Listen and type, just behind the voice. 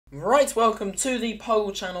Right, welcome to the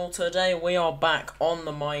Poll channel. Today we are back on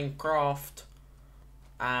the Minecraft,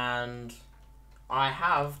 and I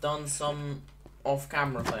have done some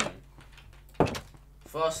off-camera thing.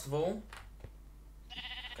 First of all,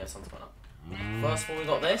 okay, sun's going up. First of all, we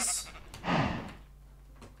got this.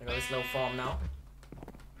 We got this little farm now.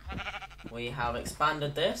 We have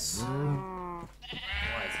expanded this. Why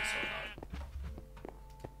is it so loud?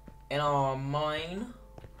 In our mine,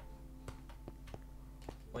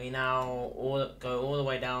 we now go all the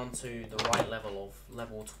way down to the right level of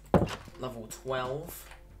level 12.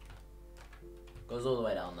 Goes all the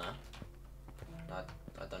way down there. I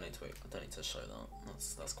don't need to show that.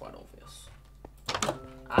 That's quite obvious.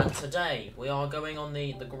 And today we are going on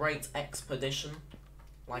the Great Expedition,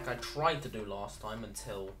 like I tried to do last time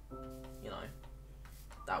until, you know,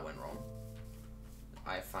 that went wrong.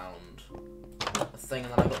 I found a thing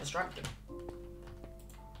and then I got distracted.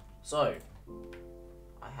 So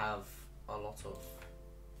I have a lot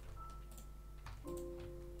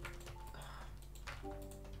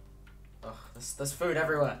of there's food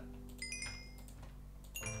everywhere.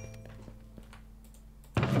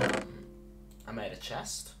 I made a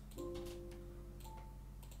chest.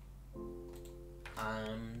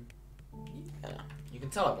 Yeah, you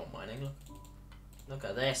can tell I want mining. Look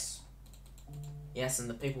at this. Yes, and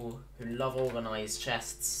the people who love organized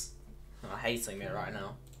chests are hating me right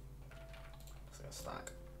now. A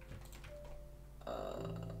stack.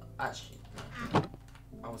 Actually, no.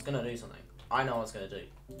 I was gonna do something. I know what I was gonna do.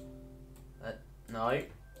 No. There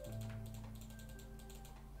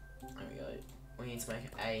we go. We need to make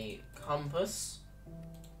a compass.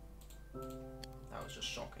 That was just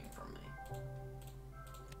shocking from me.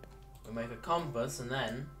 We make a compass and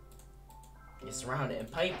then you surround it in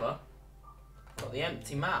paper. Got the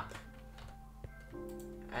empty map.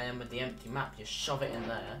 And then with the empty map, you shove it in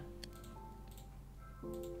there.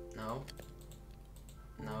 No.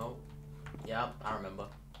 No. Yep, I remember.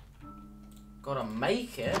 Gotta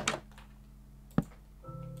make it.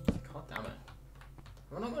 God damn it.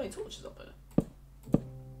 Have I not got any torches up here?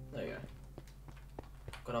 There you go.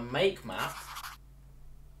 Gotta make map.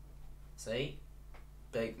 See?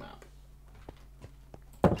 Big map.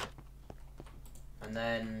 And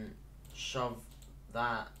then shove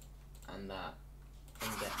that and that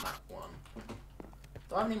and get map one.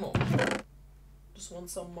 Do I have any more? Just want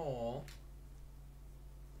some more.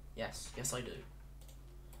 Yes, yes I do.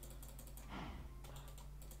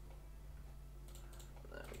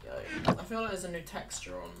 There we go. I feel like there's a new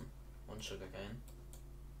texture on sugarcane.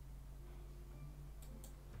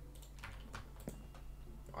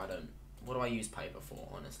 I don't. What do I use paper for,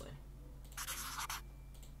 honestly?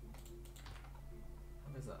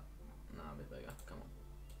 What is that? Nah, a bit bigger. Come on.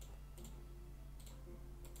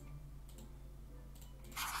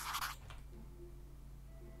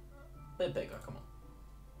 Bit bigger, come on.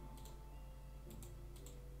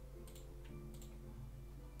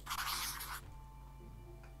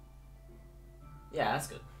 Yeah, that's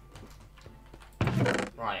good.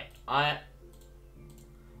 Right, I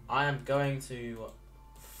am going to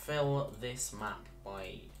fill this map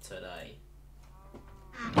by today.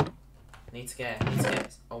 Need to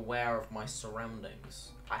get aware of my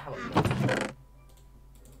surroundings. I have a lot of them.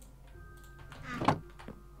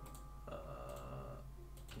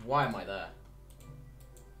 Why am I there?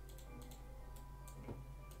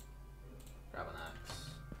 Grab an axe.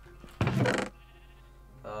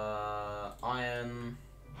 Iron.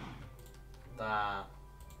 That.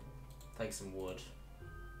 Take some wood.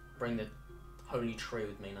 Bring the holy tree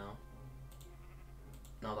with me now.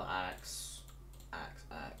 Another axe.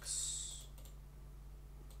 Axe.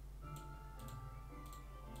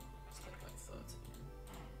 Let's take like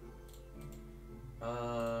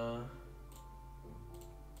 13.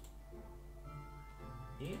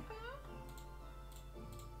 Yeah.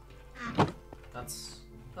 That's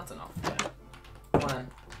enough. Come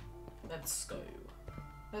on. Let's go.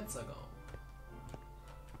 Let's go.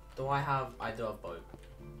 Do I have do have boat.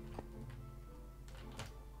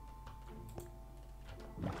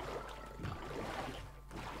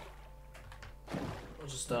 We'll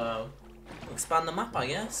just expand the map, I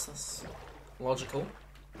guess. That's logical.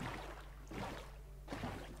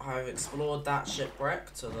 I've explored that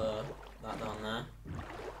shipwreck to that down there.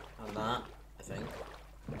 And that, I think.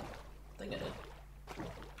 I did.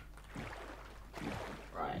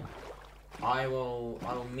 Right. I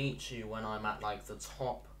will meet you when I'm at like the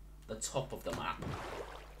top of the map.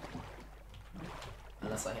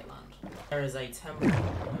 Unless I hit land. There is a temple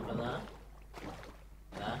over there.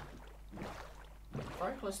 There.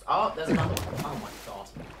 Very close to, oh, there's another one. Oh my god.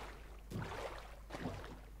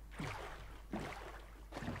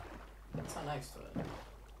 What's that next to it?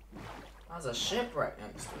 There's a shipwreck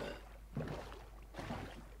next to it.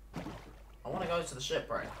 I want to go to the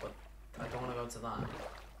shipwreck, but I don't want to go to that.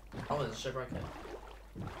 Oh, there's a shipwreck here.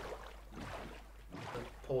 The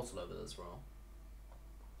portal over there as well.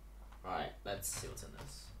 Alright, let's see what's in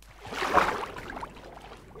this.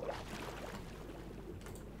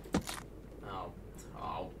 Oh.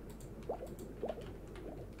 Oh.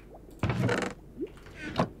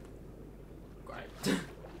 Great.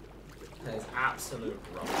 There's absolute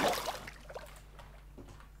rubbish.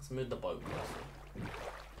 Let's move the boat closer.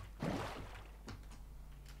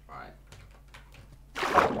 Alright.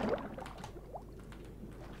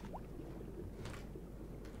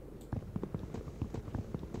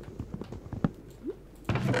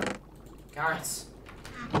 Carrots.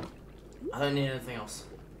 I don't need anything else.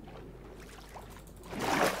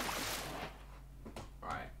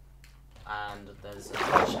 Right. And there's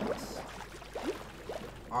another chest.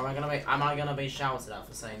 Or am I gonna be shouted at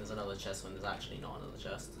for saying there's another chest when there's actually not another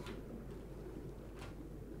chest?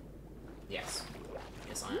 Yes.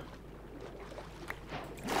 Yes I am.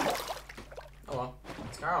 Oh well.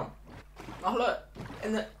 Let's carry on. Oh look!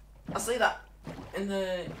 I see that in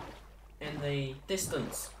the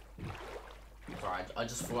distance. Sorry, I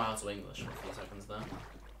just flew out of English for a few seconds there.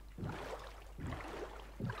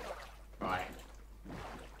 Right.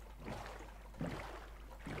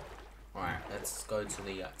 Alright, let's go to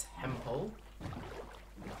the temple.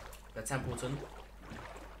 The Templeton.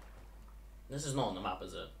 This is not on the map,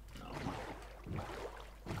 is it? No.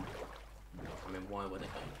 I mean, why would it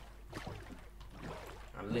be?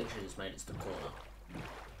 I literally just made it to the corner.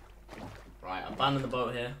 Right, abandon the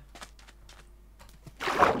boat here.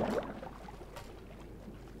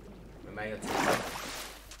 We made it to the temple.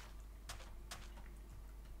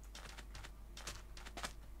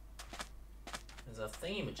 There's a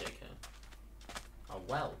thingamajig here. A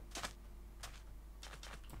well.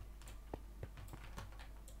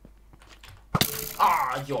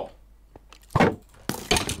 Ah, yo.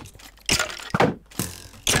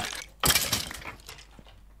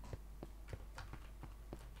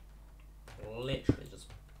 Literally just.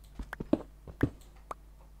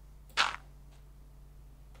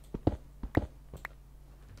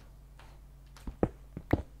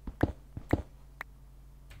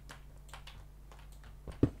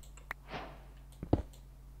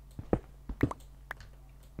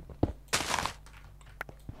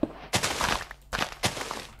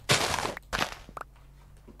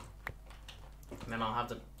 And then I'll have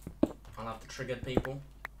to trigger people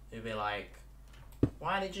who'll be like,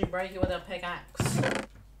 why did you break it with a pickaxe?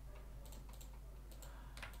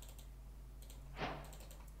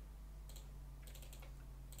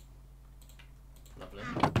 Lovely.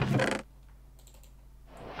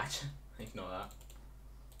 Actually, ignore that.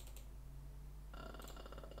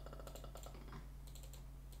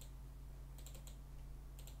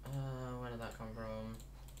 Where did that come from?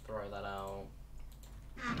 Throw that out.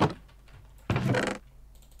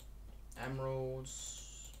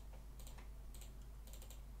 Emeralds.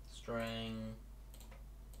 String.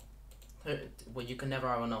 Well, you can never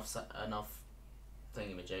have enough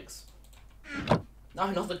thingamajigs.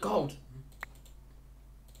 No, not the gold.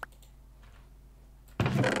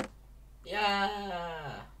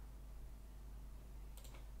 Yeah.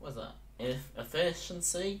 What's that?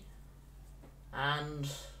 Efficiency and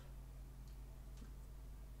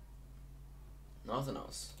nothing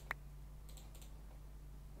else.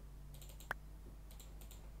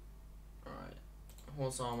 Alright.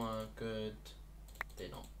 Horse armor, good.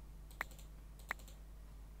 Did not.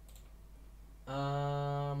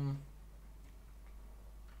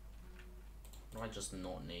 What do I just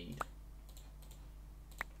not need?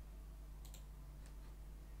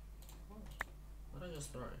 What did I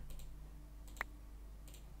just throw?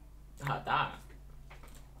 Ah, that.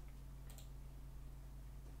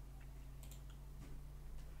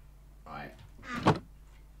 Right. Why did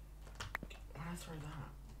I throw that?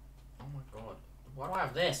 Oh my god. Why do I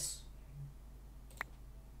have this?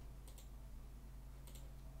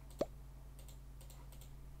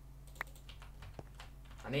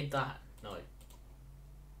 I need that. No.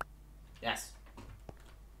 Yes.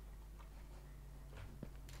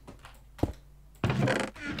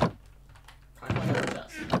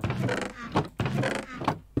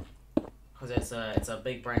 Because it's a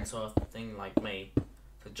big brain sort of thing like me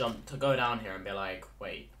to go down here and be like,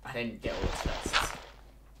 wait, I didn't get all the chests.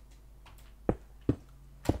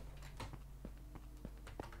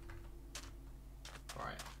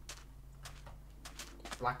 Alright.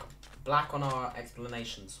 Black on our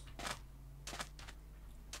explanations.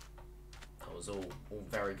 That was all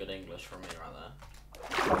very good English from me right there.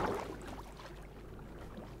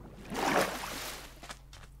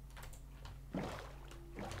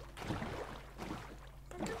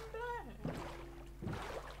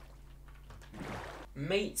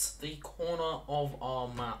 meets the corner of our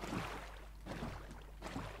map.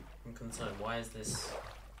 I'm concerned. Why is this?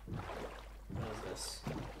 What is this?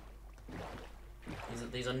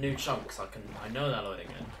 These are new chunks. I know they're loading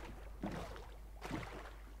in.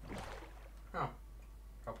 Oh,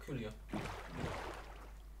 how peculiar.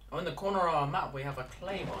 Oh, in the corner of our map we have a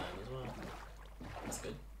clay biome as well. That's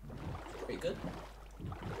good. Pretty good.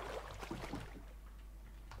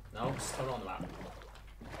 No, just turn on the map.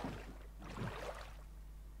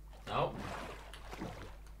 No.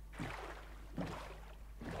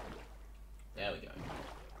 There we go.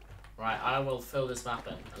 Right, I will fill this map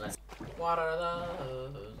in. Unless. What are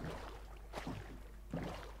those?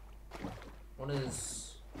 What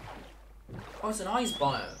is? Oh, it's an ice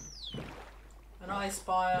biome. An ice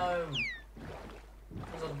biome.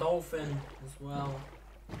 There's a dolphin as well.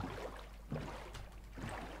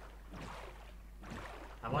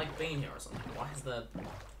 Have I been here or something? Why is there?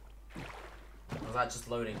 Was that just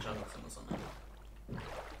loading chunks or something?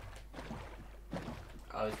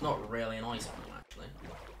 Oh, it's not really an ice biome actually.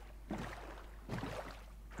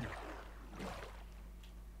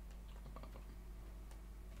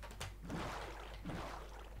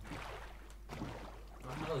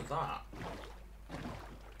 What the hell is that?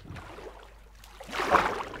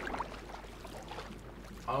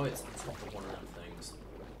 Oh, it's the top of one of them things.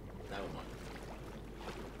 Never mind.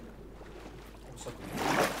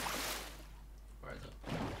 Where is it?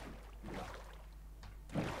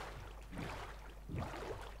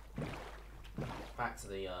 Back to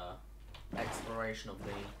the exploration of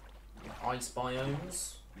the ice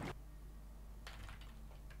biomes.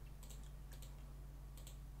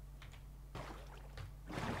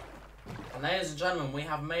 And ladies and gentlemen, we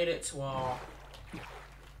have made it to our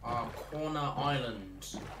corner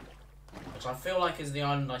island, which I feel like is the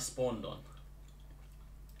island I spawned on.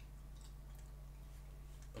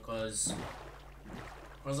 Because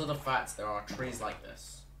of the fact there are trees like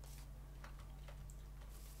this.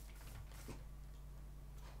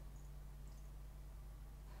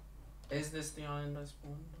 Is this the island I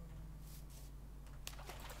spawned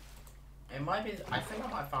on? It might be. I think I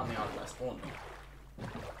might have found the island I spawned on.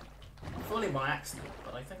 Fully by accident,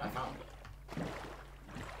 but I think I found it.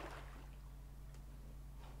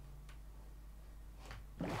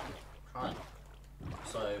 Right.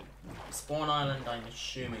 So, Spawn Island, I'm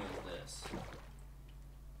assuming, is this.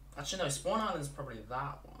 Actually, no, Spawn Island's probably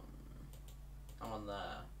that one. That one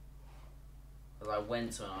there. Because I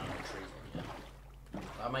went to an island with trees on here.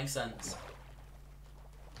 That makes sense.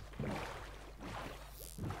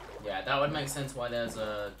 Yeah, that would make sense why there's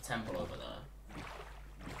a temple over there.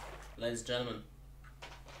 Ladies and gentlemen,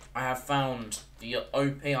 I have found the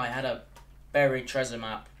OP. I had a buried treasure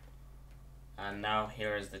map. And now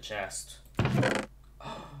here is the chest. Diamonds!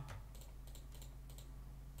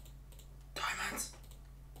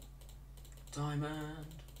 Diamond!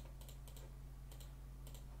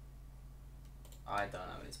 I don't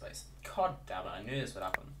have any space. God damn it, I knew this would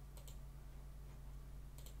happen.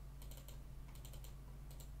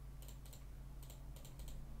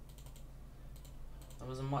 There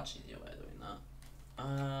was a much easier way of doing that.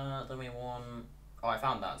 Then we want... Oh, I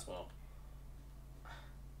found that as well.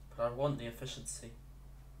 But I want the efficiency.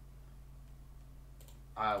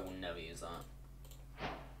 I will never use that.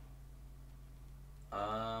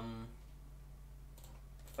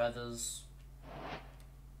 Feathers.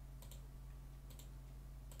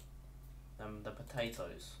 The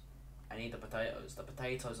potatoes. I need the potatoes. The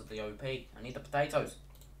potatoes are the OP. I need the potatoes.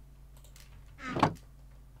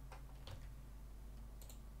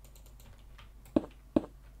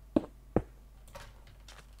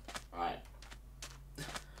 Right.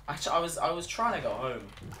 Actually, I was trying to go home.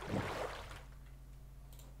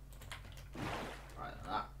 Right,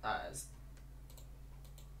 that is.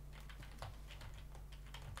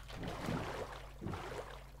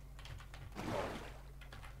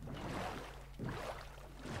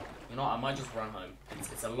 You know what, I might just run home.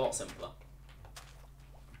 It's a lot simpler.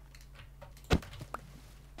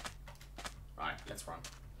 Right, let's run.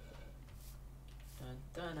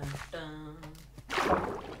 Dun, dun, dun, dun.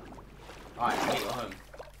 Alright, meet you at home.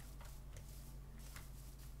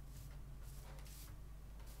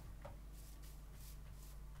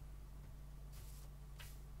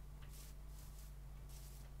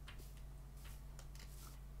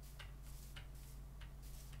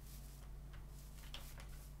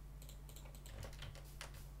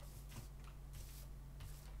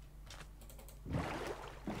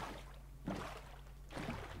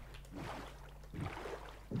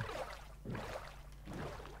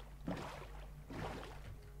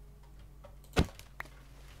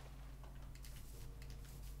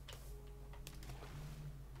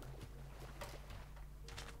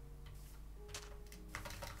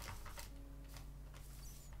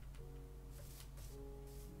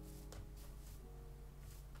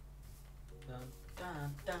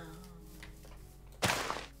 dun, dun.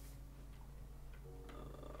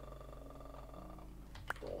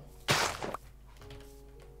 Door.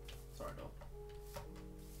 Sorry, door.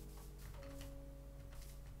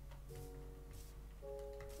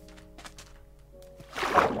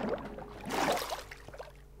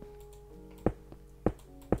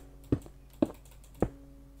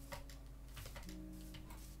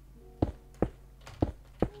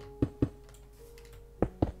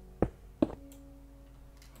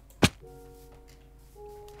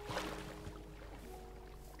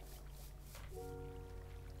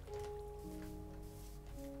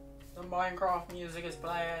 The Minecraft music is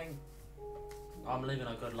playing. I'm living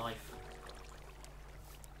a good life.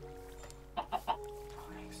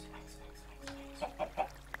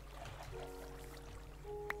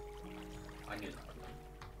 I knew that.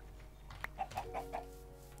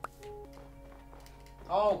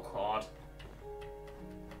 Oh god.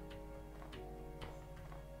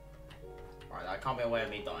 Right, that can't be a way of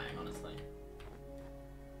me dying, honestly.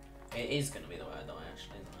 It is gonna be the way I die,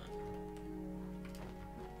 actually, isn't it?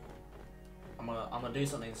 I'm gonna do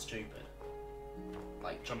something stupid.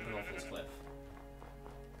 Like jumping off this cliff.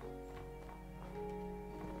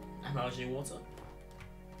 Emoji water.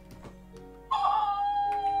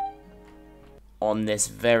 On this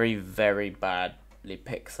very, very badly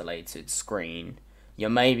pixelated screen, you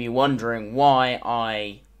may be wondering why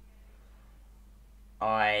I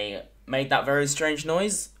made that very strange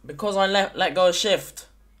noise. Because I let go of shift.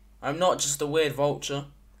 I'm not just a weird vulture,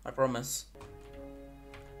 I promise.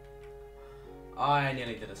 I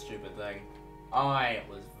nearly did a stupid thing. I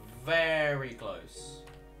was very close.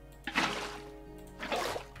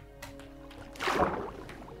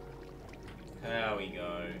 There we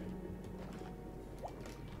go.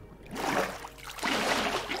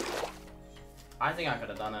 I think I could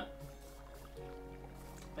have done it.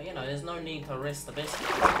 But you know, there's no need to risk the biscuits.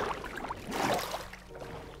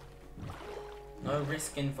 No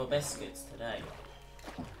risking for biscuits today.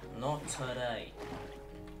 Not today.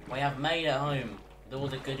 We have made it home with all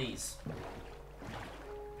the goodies.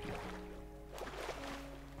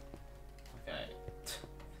 Okay.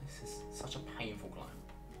 This is such a painful climb.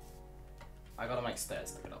 I gotta make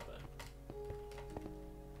stairs to get up there.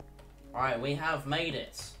 Alright, we have made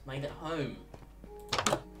it. Made it home.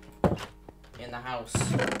 In the house.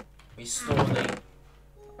 We store the...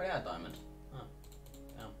 Oh yeah, diamond. Oh,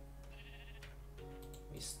 yeah.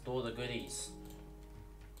 We store the goodies.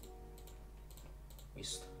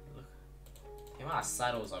 Look. The amount of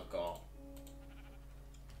saddles I've got.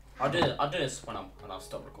 I'll do this when I'll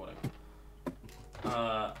stop recording.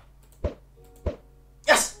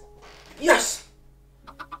 Yes! Yes!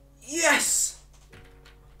 Yes!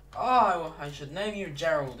 Oh, I should name you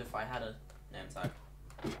Gerald if I had a name tag.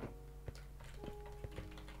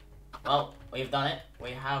 Well, we've done it. We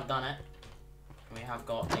have done it. We have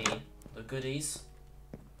got the goodies.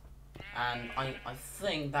 And I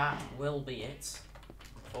think that will be it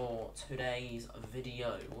for today's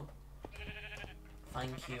video.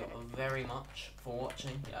 Thank you very much for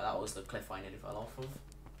watching. Yeah, that was the cliff I nearly fell off of.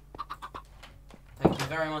 Thank you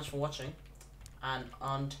very much for watching. And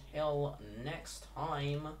until next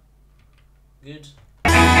time, goodbye.